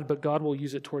our bad, but God will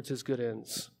use it towards his good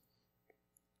ends.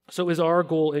 So is our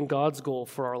goal and God's goal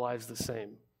for our lives the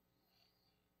same?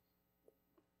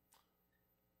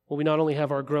 Well, we not only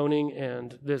have our groaning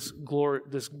and this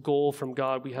goal from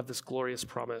God, we have this glorious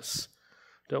promise,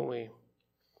 don't we?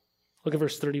 Look at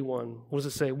verse 31. What does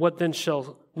it say? What then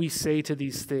shall we say to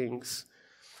these things?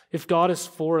 If God is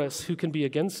for us, who can be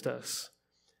against us?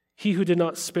 He who did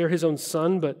not spare his own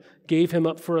son, but gave him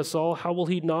up for us all, how will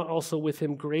he not also with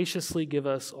him graciously give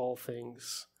us all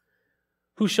things?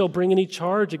 Who shall bring any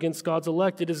charge against God's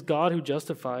elect? It is God who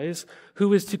justifies.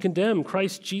 Who is to condemn?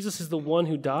 Christ Jesus is the one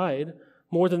who died.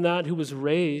 More than that, who was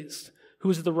raised, who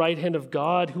is at the right hand of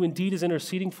God, who indeed is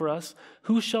interceding for us.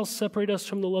 Who shall separate us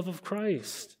from the love of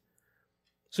Christ?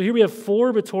 So here we have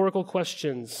 4 rhetorical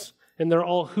questions, and they're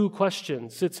all who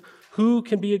questions. It's who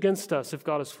can be against us if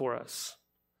God is for us?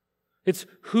 It's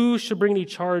who should bring any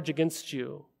charge against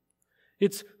you?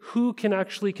 It's who can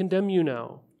actually condemn you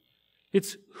now?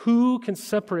 It's who can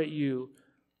separate you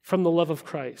from the love of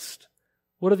Christ?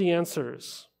 What are the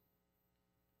answers?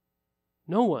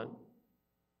 No one.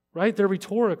 Right? They're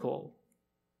rhetorical.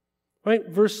 Right?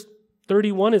 Verse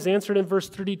 31 is answered in verse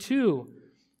 32.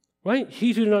 Right?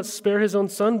 He who did not spare his own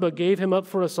son, but gave him up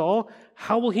for us all,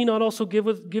 how will he not also give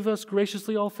us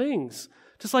graciously all things?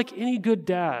 Just like any good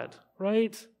dad,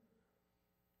 right?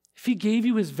 If he gave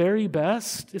you his very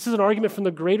best, this is an argument from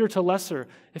the greater to lesser.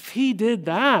 If he did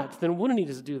that, then wouldn't he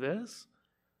just do this?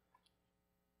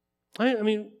 I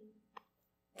mean,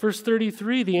 Verse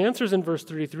 33, the answer's in verse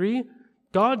 33.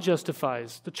 God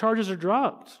justifies. The charges are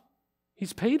dropped.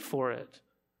 He's paid for it.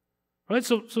 Right?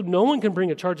 So no one can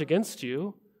bring a charge against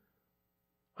you.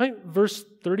 Right? Verse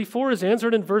 34 is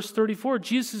answered in verse 34.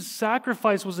 Jesus'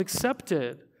 sacrifice was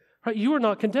accepted. Right? You are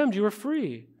not condemned. You are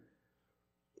free.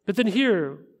 But then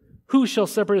here, who shall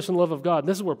separate us from the love of God? And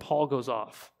this is where Paul goes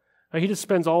off. Right? He just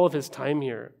spends all of his time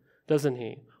here, doesn't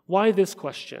he? Why this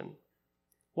question?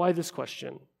 Why this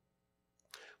question?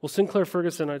 Well, Sinclair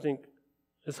Ferguson, I think,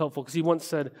 is helpful because he once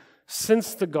said,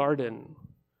 since the garden,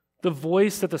 the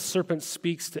voice that the serpent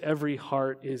speaks to every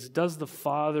heart is, does the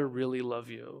Father really love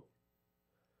you?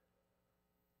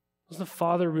 Does the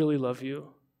Father really love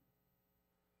you?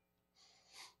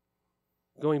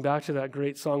 Going back to that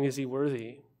great song, Is He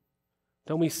Worthy?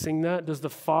 Don't we sing that? Does the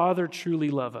Father truly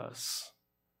love us?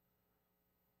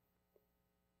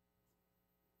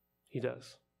 He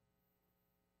does.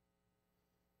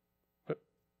 But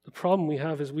the problem we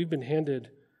have is we've been handed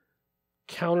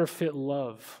counterfeit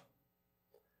love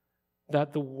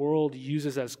that the world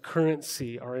uses as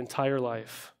currency our entire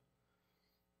life.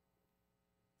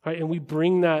 Right? And we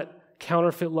bring that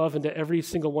counterfeit love into every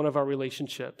single one of our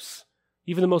relationships,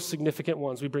 even the most significant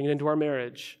ones. We bring it into our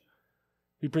marriage.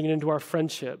 We bring it into our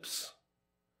friendships.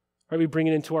 Right? We bring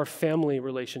it into our family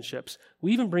relationships.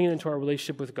 We even bring it into our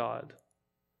relationship with God.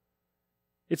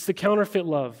 It's the counterfeit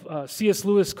love. C.S.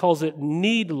 Lewis calls it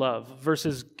need love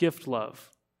versus gift love.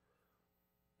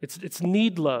 It's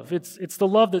need love. It's the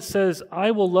love that says,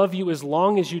 I will love you as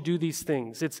long as you do these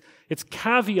things. It's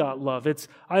caveat love. It's,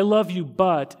 I love you,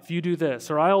 but if you do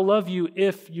this, or I'll love you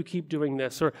if you keep doing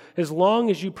this, or as long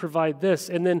as you provide this,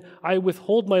 and then I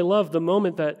withhold my love the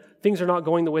moment that things are not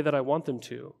going the way that I want them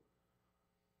to.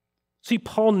 See,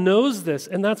 Paul knows this,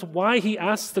 and that's why he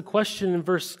asks the question in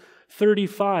verse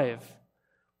 35.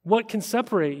 What can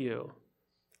separate you?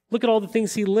 Look at all the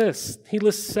things he lists. He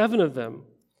lists 7 of them.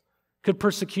 Could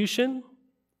persecution?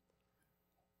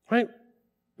 Right?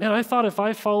 Man, I thought if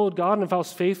I followed God and if I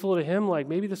was faithful to Him, like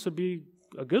maybe this would be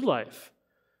a good life.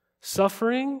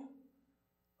 Suffering?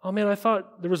 Oh man, I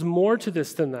thought there was more to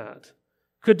this than that.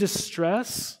 Could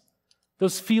distress?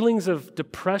 Those feelings of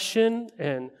depression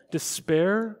and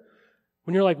despair?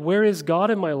 When you're like, where is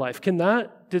God in my life? Can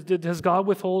that, has God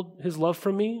withhold His love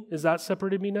from me? Is that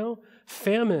separated me now?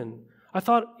 Famine. I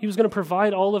thought He was going to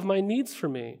provide all of my needs for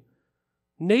me.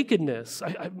 Nakedness.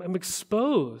 I'm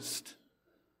exposed.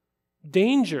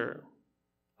 Danger.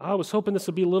 I was hoping this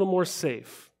would be a little more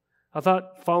safe. I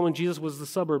thought following Jesus was the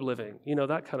suburb living,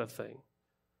 that kind of thing.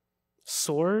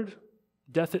 Sword.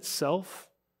 Death itself.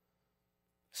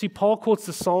 See, Paul quotes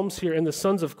the Psalms here and the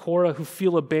sons of Korah who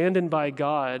feel abandoned by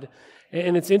God.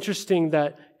 And it's interesting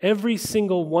that every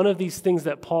single one of these things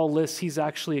that Paul lists, he's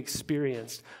actually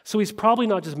experienced. So he's probably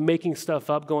not just making stuff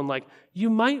up, going like,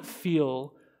 you might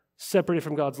feel separated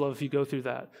from God's love if you go through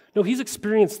that. No, he's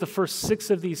experienced the first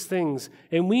 6 of these things,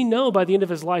 and we know by the end of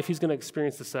his life he's going to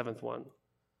experience the 7th one.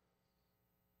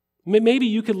 Maybe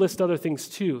you could list other things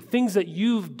too, things that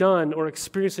you've done or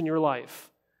experienced in your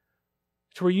life,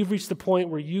 to where you've reached the point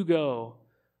where you go,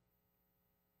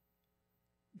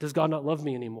 does God not love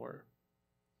me anymore?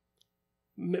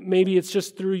 Maybe it's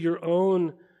just through your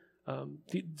own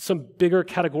some bigger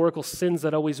categorical sins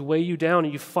that always weigh you down,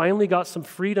 and you finally got some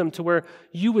freedom to where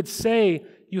you would say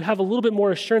you have a little bit more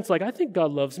assurance, like, I think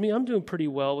God loves me, I'm doing pretty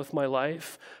well with my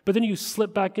life, but then you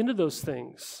slip back into those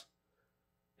things.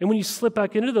 And when you slip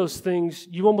back into those things,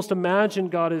 you almost imagine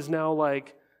God is now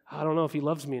like, I don't know if He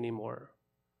loves me anymore,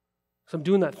 because I'm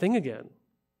doing that thing again.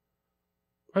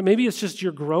 Right? Maybe it's just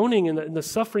you're groaning in the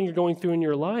suffering you're going through in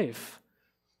your life.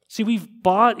 See, we've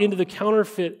bought into the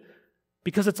counterfeit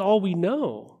because it's all we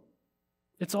know.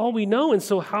 It's all we know. And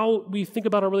so how we think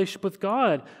about our relationship with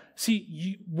God,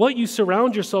 see, what you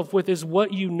surround yourself with is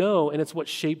what you know, and it's what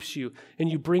shapes you, and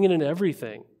you bring it in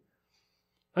everything.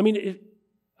 I mean,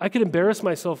 I could embarrass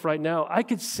myself right now. I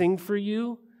could sing for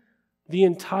you the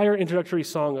entire introductory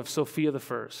song of Sophia the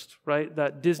First, right?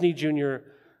 That Disney Junior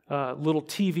little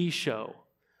TV show,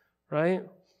 right?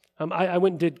 I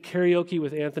went and did karaoke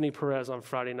with Anthony Perez on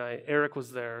Friday night. Eric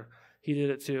was there. He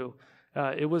did it too.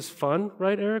 It was fun,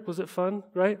 right, Eric? Was it fun,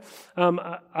 right?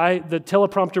 The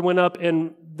teleprompter went up,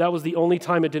 and that was the only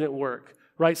time it didn't work,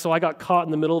 right? So I got caught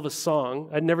in the middle of a song.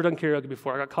 I'd never done karaoke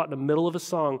before. I got caught in the middle of a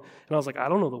song, and I was like, I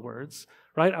don't know the words,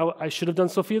 right? I should have done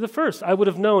Sophia the First. I would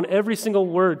have known every single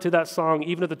word to that song,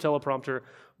 even if the teleprompter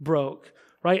broke,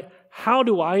 right? How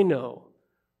do I know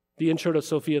the intro to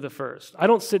Sophia the First? I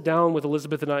don't sit down with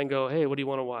Elizabeth and I and go, hey, what do you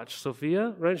want to watch?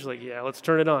 Sophia, right? She's like, yeah, let's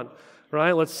turn it on.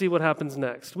 Right? Let's see what happens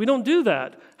next. We don't do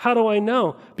that. How do I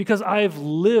know? Because I've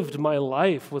lived my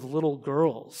life with little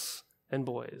girls and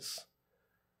boys,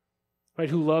 right,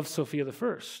 who love Sophia the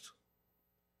First.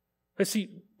 I see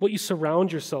what you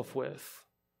surround yourself with.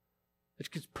 It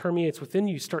just permeates within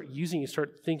you. You start using, you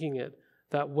start thinking it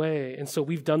that way. And so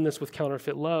we've done this with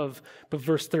counterfeit love. But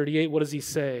verse 38, what does he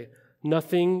say?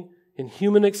 Nothing in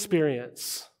human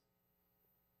experience,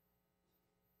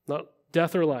 not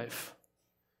death or life,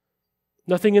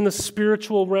 nothing in the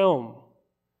spiritual realm,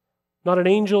 not an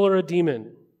angel or a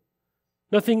demon,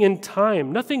 nothing in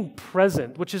time, nothing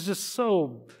present, which is just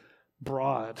so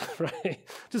broad, right?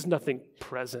 Just nothing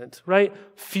present, right?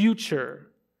 Future.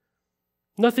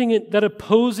 Nothing that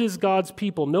opposes God's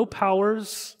people. No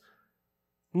powers,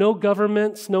 no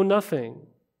governments, no nothing.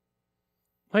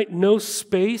 Right? No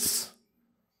space.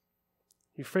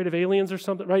 You afraid of aliens or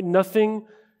something, right? Nothing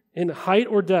in height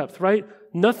or depth, right?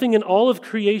 Nothing in all of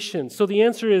creation. So the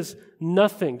answer is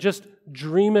nothing. Just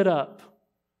dream it up.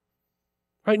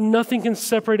 Right? Nothing can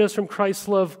separate us from Christ's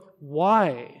love.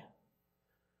 Why?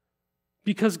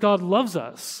 Because God loves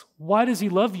us. Why does he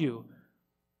love you?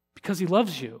 Because he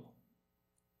loves you.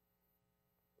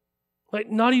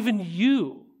 Like, not even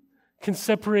you can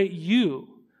separate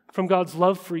you from God's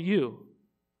love for you.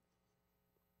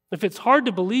 If it's hard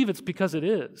to believe, it's because it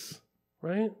is,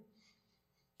 right?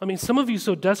 I mean, some of you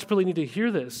so desperately need to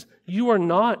hear this. You are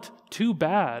not too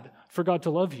bad for God to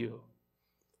love you.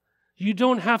 You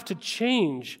don't have to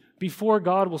change before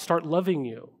God will start loving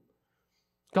you.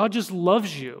 God just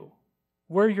loves you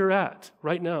where you're at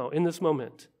right now, in this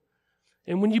moment.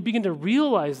 And when you begin to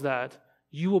realize that,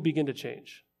 you will begin to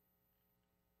change.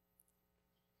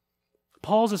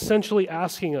 Paul's essentially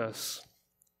asking us,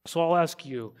 so I'll ask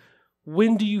you,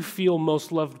 when do you feel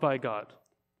most loved by God?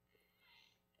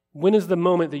 When is the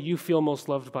moment that you feel most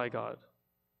loved by God?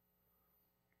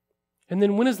 And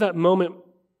then when is that moment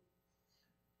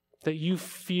that you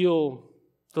feel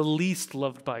the least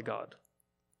loved by God?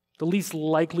 The least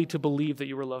likely to believe that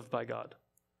you were loved by God?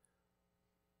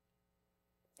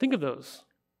 Think of those.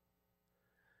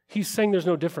 He's saying there's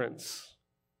no difference.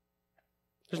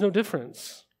 There's no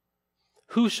difference.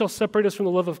 Who shall separate us from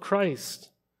the love of Christ?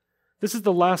 This is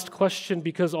the last question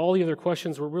because all the other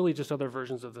questions were really just other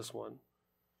versions of this one.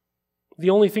 The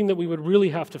only thing that we would really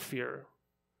have to fear,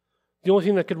 the only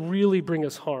thing that could really bring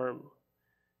us harm,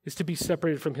 is to be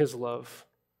separated from his love.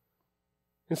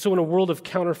 And so in a world of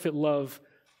counterfeit love,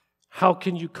 how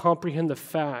can you comprehend the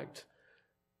fact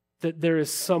that there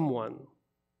is someone,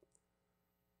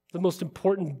 the most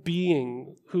important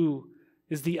being who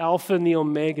is the Alpha and the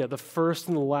Omega, the first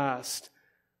and the last,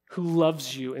 who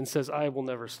loves you and says, I will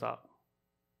never stop.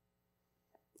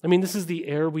 I mean, this is the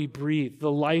air we breathe,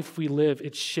 the life we live.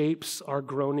 It shapes our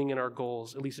groaning and our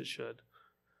goals, at least it should.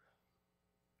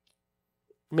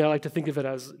 I mean, I like to think of it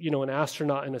as, an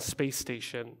astronaut in a space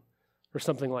station or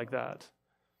something like that.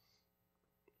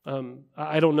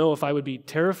 I don't know if I would be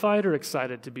terrified or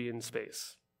excited to be in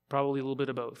space. Probably a little bit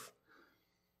of both.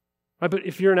 Right? But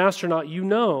if you're an astronaut, you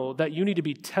know that you need to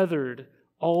be tethered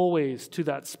always to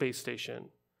that space station.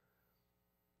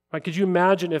 Right? Could you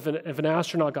imagine if an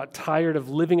astronaut got tired of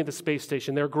living at the space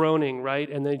station, they're groaning, right?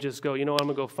 And they just go, I'm going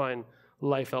to go find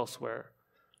life elsewhere.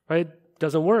 Right?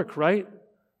 Doesn't work, right?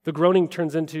 The groaning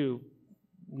turns into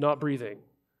not breathing.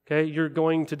 Okay? You're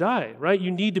going to die, right? You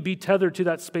need to be tethered to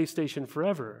that space station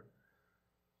forever.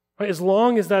 Right? As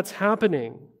long as that's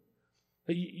happening,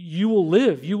 you will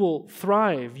live, you will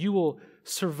thrive, you will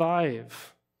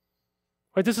survive.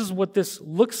 Right? This is what this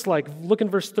looks like. Look in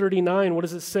verse 39. What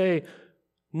does it say?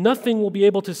 Nothing will be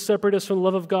able to separate us from the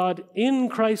love of God in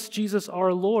Christ Jesus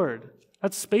our Lord.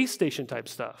 That's space station type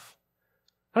stuff.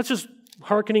 That's just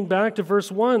hearkening back to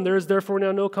verse 1. There is therefore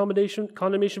now no condemnation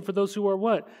for those who are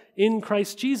what? In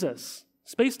Christ Jesus.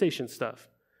 Space station stuff.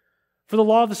 For the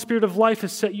law of the Spirit of life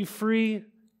has set you free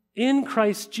in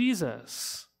Christ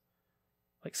Jesus.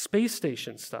 Like space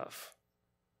station stuff.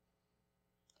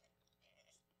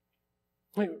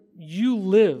 Like you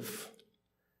live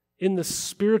in the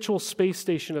spiritual space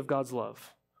station of God's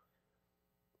love.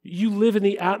 You live in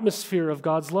the atmosphere of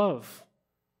God's love.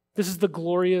 This is the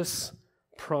glorious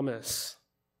promise.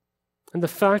 And the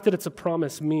fact that it's a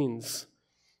promise means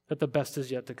that the best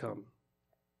is yet to come.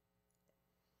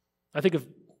 I think of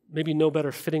maybe no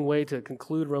better fitting way to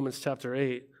conclude Romans chapter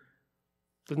 8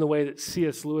 than the way that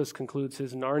C.S. Lewis concludes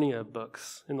his Narnia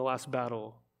books in The Last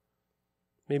Battle.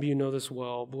 Maybe you know this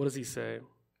well, but what does he say?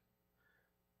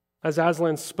 As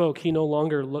Aslan spoke, he no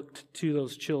longer looked to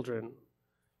those children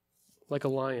like a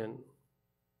lion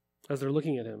as they're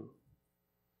looking at him.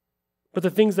 But the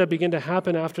things that began to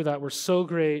happen after that were so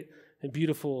great and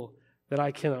beautiful that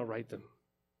I cannot write them.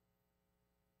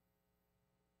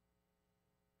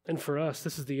 And for us,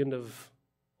 this is the end of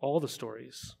all the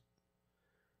stories.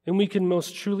 And we can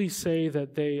most truly say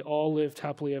that they all lived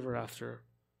happily ever after.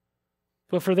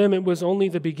 But for them, it was only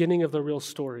the beginning of the real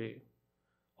story.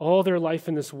 All their life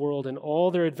in this world and all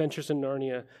their adventures in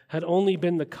Narnia had only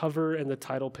been the cover and the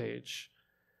title page.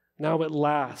 Now at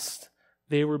last,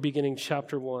 they were beginning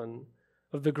chapter 1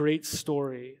 of the great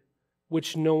story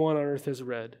which no one on earth has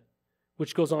read,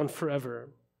 which goes on forever,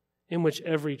 in which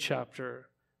every chapter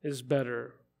is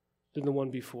better than the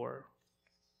one before.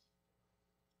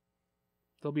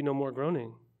 There'll be no more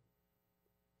groaning.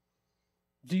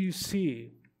 Do you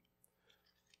see?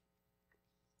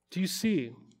 Do you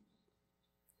see?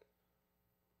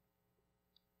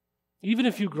 Even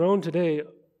if you groan today,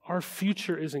 our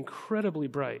future is incredibly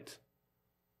bright.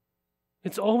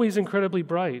 It's always incredibly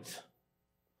bright.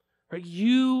 Right?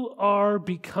 You are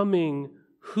becoming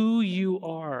who you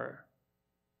are.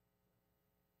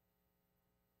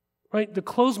 Right? The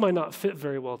clothes might not fit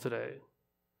very well today.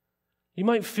 You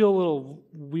might feel a little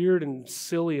weird and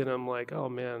silly in them, like, oh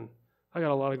man, I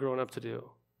got a lot of growing up to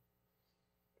do.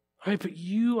 Right? But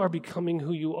you are becoming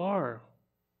who you are.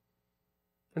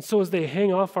 And so as they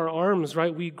hang off our arms,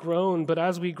 right, we groan, but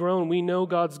as we groan, we know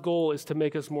God's goal is to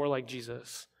make us more like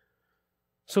Jesus.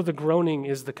 So the groaning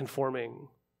is the conforming.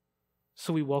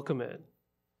 So we welcome it.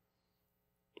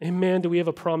 And man, do we have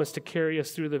a promise to carry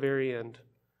us through the very end.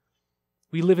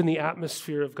 We live in the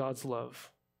atmosphere of God's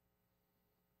love.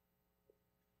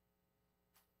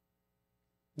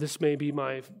 This may be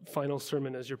my final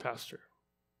sermon as your pastor.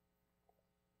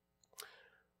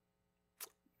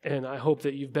 And I hope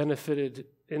that you've benefited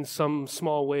in some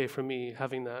small way from me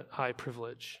having that high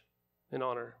privilege and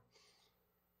honor.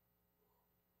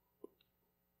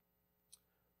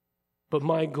 But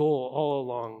my goal all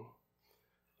along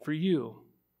for you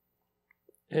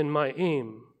and my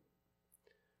aim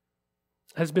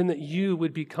has been that you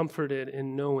would be comforted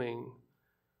in knowing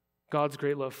God's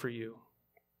great love for you.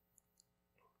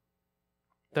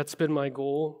 That's been my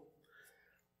goal,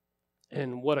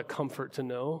 and what a comfort to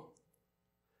know.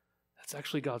 That's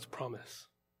actually God's promise.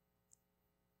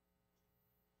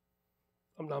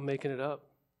 I'm not making it up.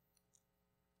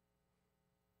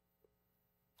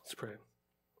 Let's pray.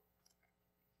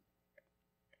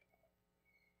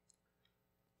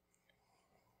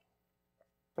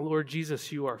 Lord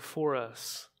Jesus, you are for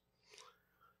us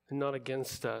and not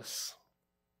against us.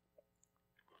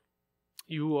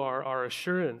 You are our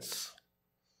assurance.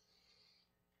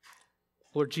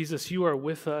 Lord Jesus, you are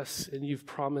with us and you've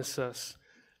promised us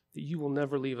that you will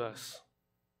never leave us.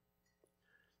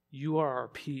 You are our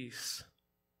peace.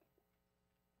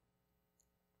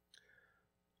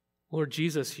 Lord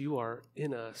Jesus, you are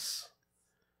in us.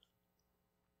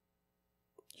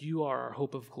 You are our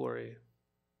hope of glory.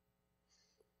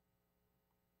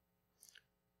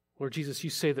 Lord Jesus, you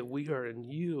say that we are in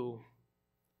you.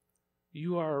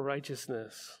 You are our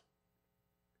righteousness.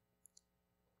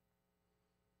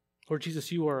 Lord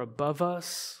Jesus, you are above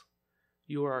us.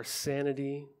 You are our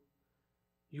sanity.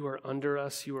 You are under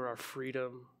us. You are our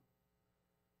freedom.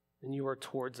 And you are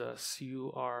towards us.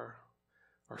 You are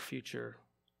our future.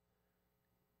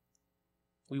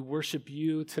 We worship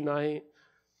you tonight.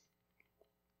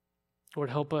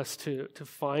 Lord, help us to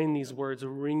find these words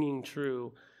ringing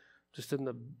true just in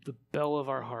the bell of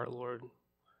our heart, Lord.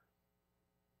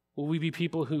 Will we be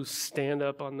people who stand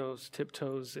up on those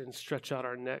tiptoes and stretch out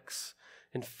our necks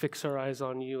and fix our eyes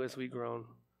on you as we groan?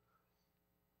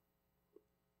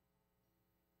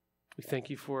 We thank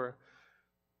you for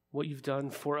what you've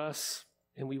done for us,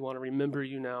 and we want to remember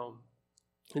you now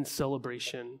in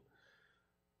celebration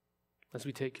as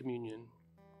we take communion.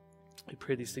 We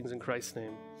pray these things in Christ's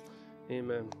name.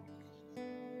 Amen.